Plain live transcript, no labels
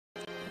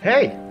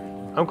Hey,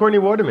 I'm Courtney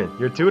Waterman,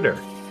 your tutor.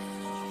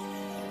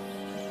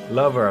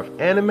 Lover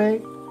of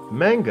anime,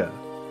 manga,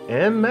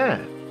 and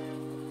math.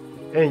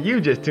 And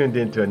you just tuned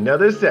into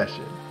another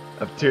session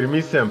of Tutor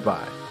Me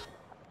Sempai.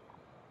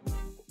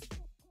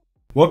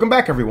 Welcome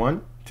back,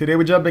 everyone. Today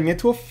we're jumping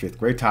into a 5th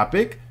grade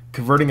topic,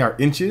 converting our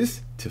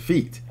inches to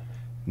feet.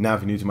 Now,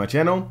 if you're new to my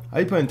channel,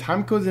 I'll be putting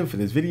time codes in for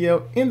this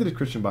video in the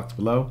description box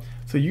below,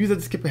 so use it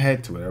to skip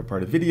ahead to whatever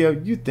part of the video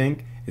you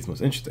think is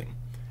most interesting.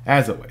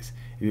 As always,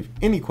 if you have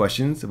any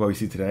questions about what you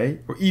see today,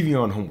 or even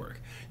your own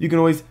homework, you can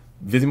always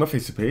visit my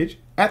Facebook page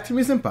at Tutor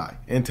Me Sempai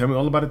and tell me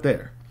all about it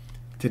there.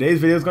 Today's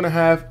video is going to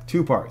have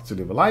 2 parts, so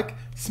leave a like,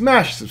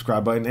 smash the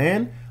subscribe button,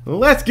 and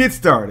let's get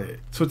started.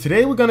 So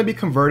today we're going to be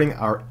converting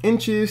our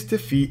inches to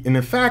feet, and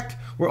in fact,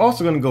 we're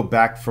also going to go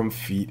back from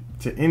feet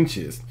to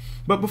inches.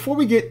 But before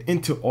we get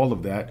into all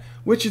of that,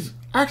 which is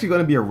actually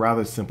going to be a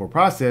rather simple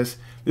process,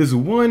 there's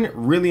one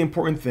really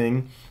important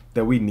thing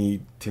that we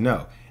need to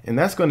know, and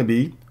that's going to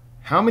be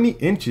how many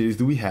inches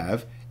do we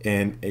have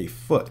in a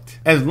foot?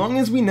 As long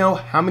as we know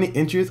how many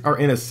inches are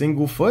in a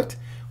single foot,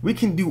 we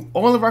can do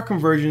all of our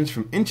conversions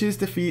from inches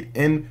to feet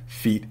and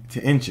feet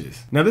to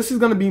inches. Now this is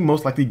going to be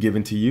most likely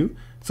given to you.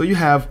 So you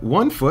have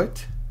 1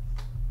 foot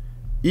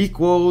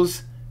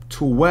equals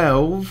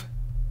 12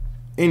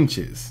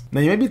 inches.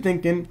 Now you may be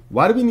thinking,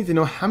 why do we need to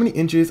know how many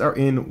inches are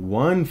in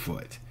 1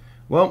 foot?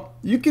 Well,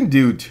 you can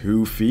do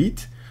 2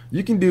 feet,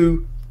 you can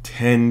do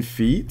 10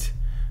 feet.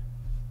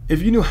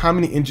 If you knew how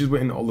many inches were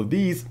in all of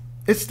these,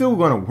 it's still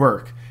going to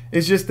work.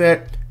 It's just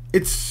that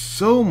it's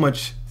so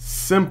much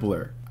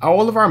simpler.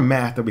 All of our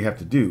math that we have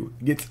to do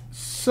gets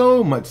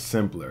so much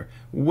simpler,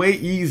 way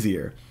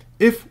easier,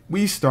 if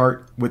we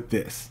start with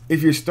this.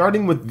 If you're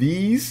starting with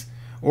these,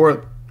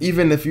 or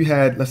even if you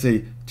had, let's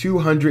say,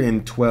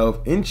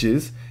 212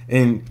 inches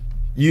and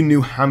you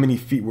knew how many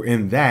feet were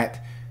in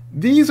that,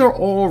 these are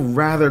all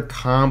rather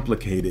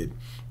complicated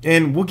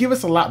and will give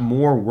us a lot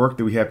more work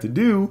that we have to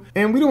do,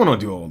 and we don't want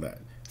to do all that.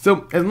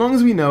 So as long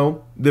as we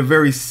know the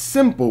very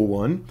simple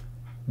one,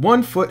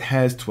 1 foot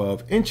has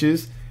 12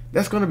 inches,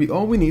 that's going to be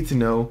all we need to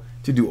know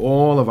to do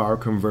all of our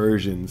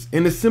conversions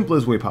in the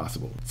simplest way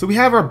possible. So we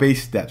have our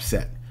base steps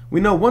set. We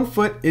know 1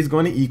 foot is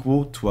going to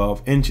equal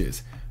 12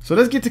 inches. So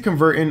let's get to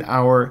converting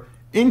our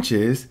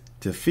inches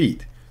to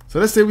feet.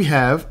 So let's say we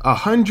have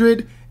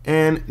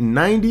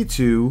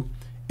 192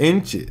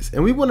 inches,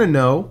 and we want to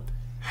know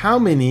how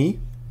many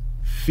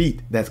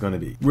feet that's going to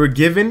be. We're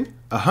given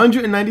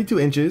 192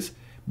 inches,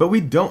 but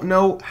we don't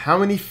know how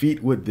many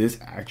feet would this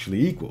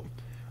actually equal.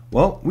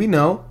 Well, we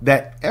know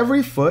that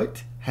every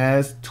foot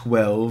has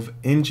 12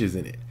 inches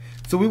in it.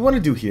 So what we want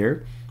to do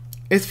here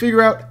is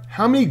figure out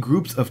how many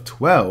groups of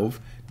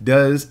 12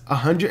 does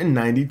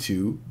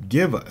 192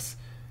 give us.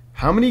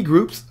 How many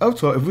groups of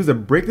 12, if we were to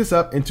break this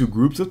up into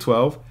groups of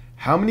 12,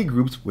 how many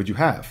groups would you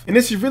have? And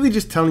this is really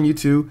just telling you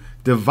to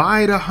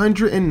divide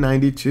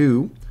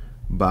 192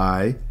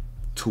 by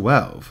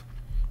 12.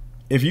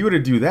 If you were to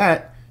do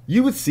that,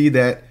 you would see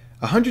that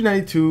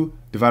 192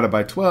 divided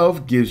by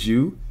 12 gives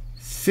you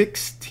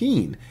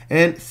 16.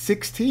 And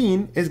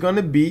 16 is going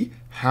to be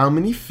how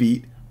many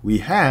feet we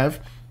have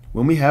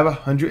when we have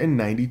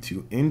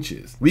 192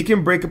 inches. We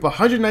can break up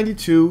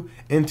 192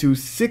 into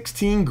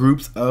 16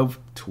 groups of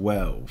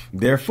 12.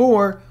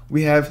 Therefore,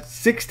 we have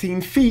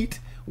 16 feet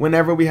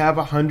whenever we have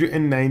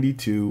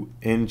 192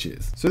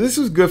 inches. So this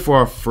was good for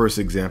our first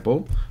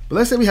example, but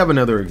let's say we have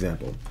another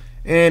example.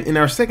 And in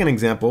our second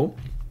example,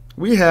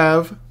 we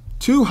have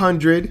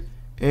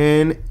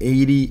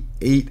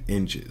 288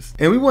 inches.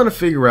 And we want to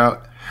figure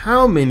out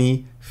how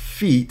many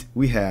feet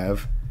we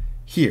have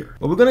here.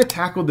 Well, we're going to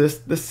tackle this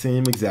the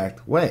same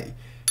exact way.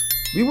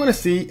 We want to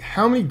see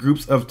how many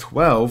groups of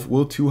 12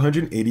 will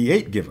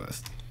 288 give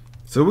us.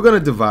 So we're going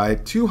to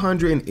divide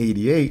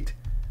 288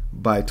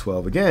 by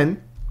 12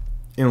 again.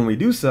 And when we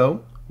do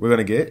so, we're going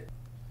to get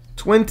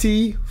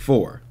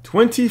 24.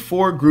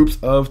 24 groups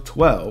of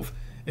 12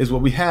 is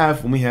what we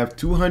have when we have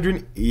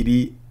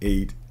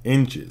 288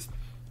 inches.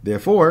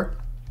 Therefore,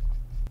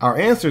 our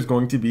answer is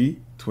going to be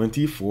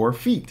 24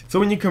 feet. So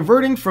when you're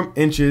converting from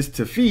inches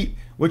to feet,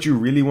 what you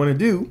really want to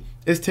do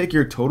is take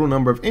your total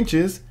number of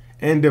inches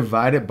and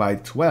divide it by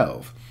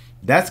 12.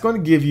 That's going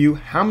to give you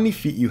how many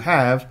feet you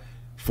have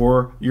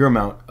for your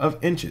amount of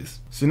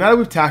inches. So now that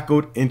we've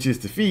tackled inches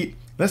to feet,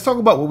 let's talk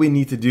about what we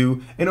need to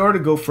do in order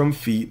to go from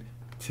feet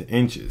to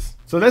inches.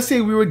 So let's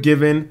say we were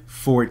given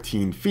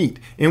 14 feet,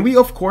 and we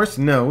of course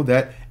know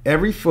that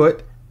every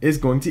foot is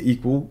going to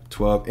equal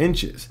 12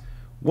 inches.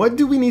 What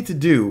do we need to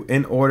do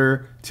in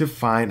order to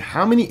find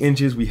how many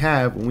inches we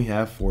have when we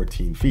have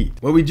 14 feet?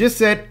 Well, we just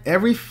said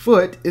every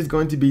foot is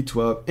going to be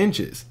 12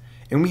 inches,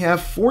 and we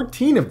have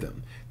 14 of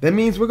them. That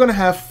means we're going to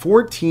have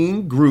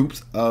 14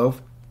 groups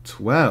of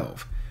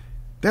 12.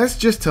 That's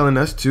just telling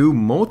us to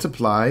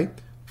multiply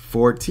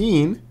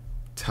 14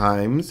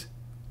 times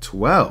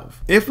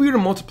 12. If we were to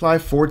multiply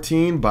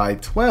 14 by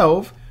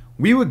 12,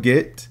 we would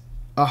get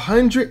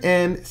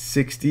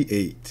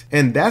 168.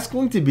 And that's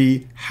going to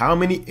be how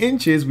many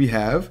inches we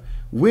have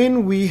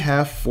when we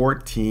have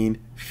 14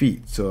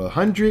 feet. So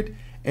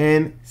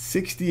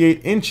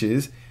 168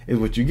 inches is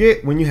what you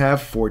get when you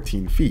have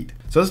 14 feet.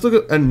 So let's look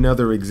at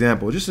another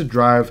example just to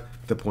drive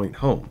the point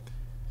home.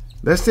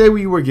 Let's say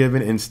we were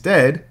given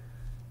instead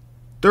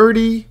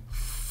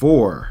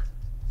 34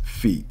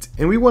 feet,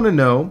 and we want to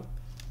know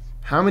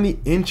how many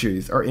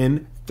inches are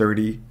in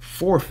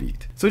 34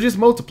 feet. So just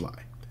multiply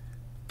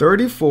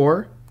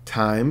 34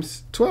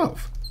 times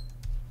 12.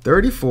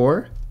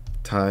 34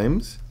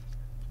 times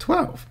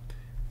 12.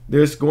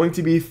 There's going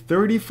to be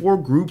 34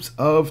 groups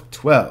of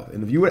 12.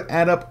 And if you would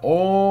add up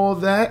all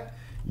that,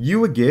 you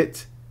would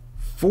get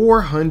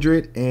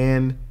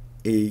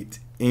 408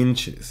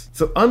 inches.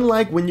 So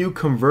unlike when you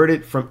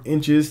converted from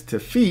inches to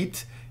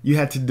feet, you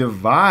had to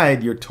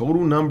divide your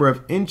total number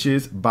of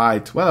inches by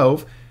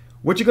 12.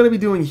 What you're going to be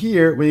doing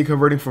here when you're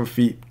converting from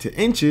feet to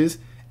inches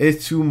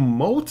is to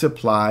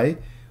multiply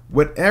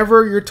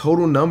whatever your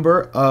total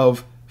number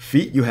of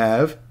feet you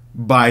have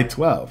by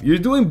 12. You're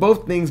doing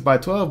both things by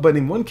 12, but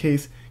in one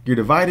case, you're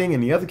dividing,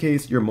 in the other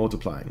case, you're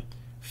multiplying.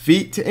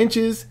 Feet to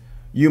inches,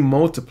 you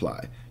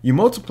multiply. You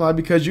multiply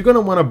because you're going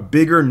to want a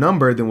bigger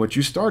number than what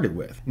you started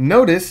with.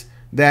 Notice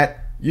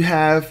that you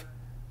have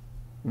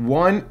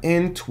 1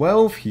 in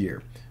 12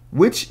 here.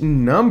 Which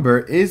number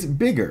is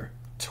bigger?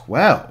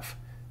 12.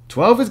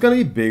 12 is going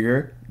to be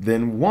bigger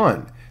than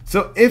 1.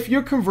 So if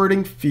you're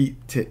converting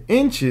feet to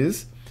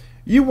inches,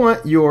 you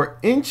want your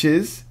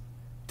inches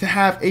to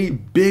have a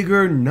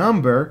bigger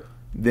number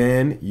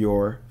than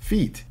your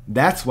feet.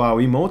 That's why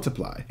we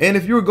multiply. And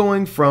if you're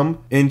going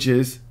from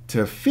inches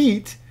to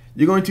feet,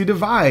 you're going to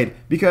divide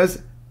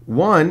because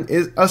 1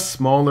 is a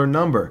smaller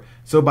number.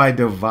 So by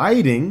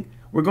dividing,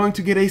 we're going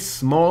to get a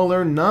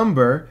smaller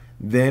number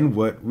than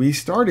what we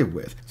started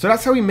with. So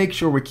that's how we make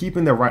sure we're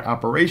keeping the right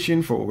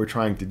operation for what we're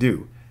trying to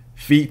do.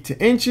 Feet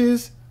to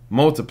inches,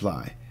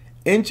 multiply.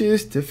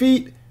 Inches to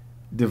feet,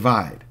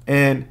 divide.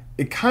 And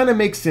it kind of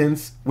makes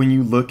sense when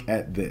you look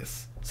at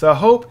this. So I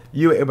hope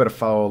you were able to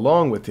follow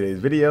along with today's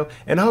video,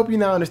 and I hope you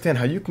now understand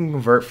how you can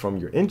convert from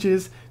your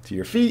inches to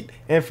your feet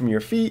and from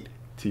your feet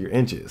to your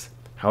inches.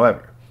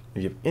 However,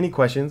 if you have any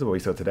questions about what we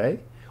saw today,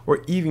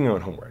 or even your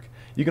own homework,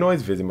 you can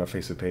always visit my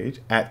Facebook page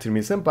at Tutor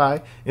Me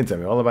Sempai and tell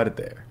me all about it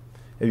there.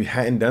 If you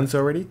hadn't done so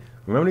already,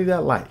 remember to leave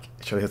that like.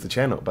 It surely helps the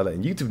channel by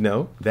letting YouTube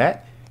know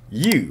that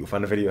you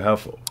found the video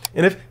helpful.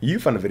 And if you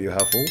found the video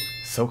helpful,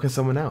 so can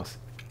someone else.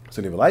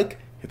 So leave a like,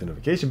 hit the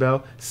notification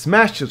bell,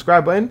 smash the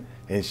subscribe button,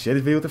 and share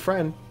this video with a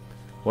friend.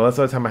 Well, that's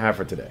all the time I have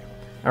for today.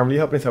 I'm really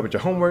hoping to help with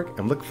your homework.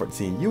 I'm looking forward to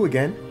seeing you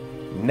again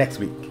next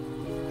week.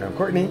 I'm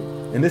Courtney,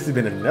 and this has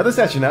been another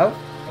session of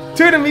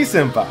Tutor Me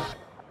Sempai.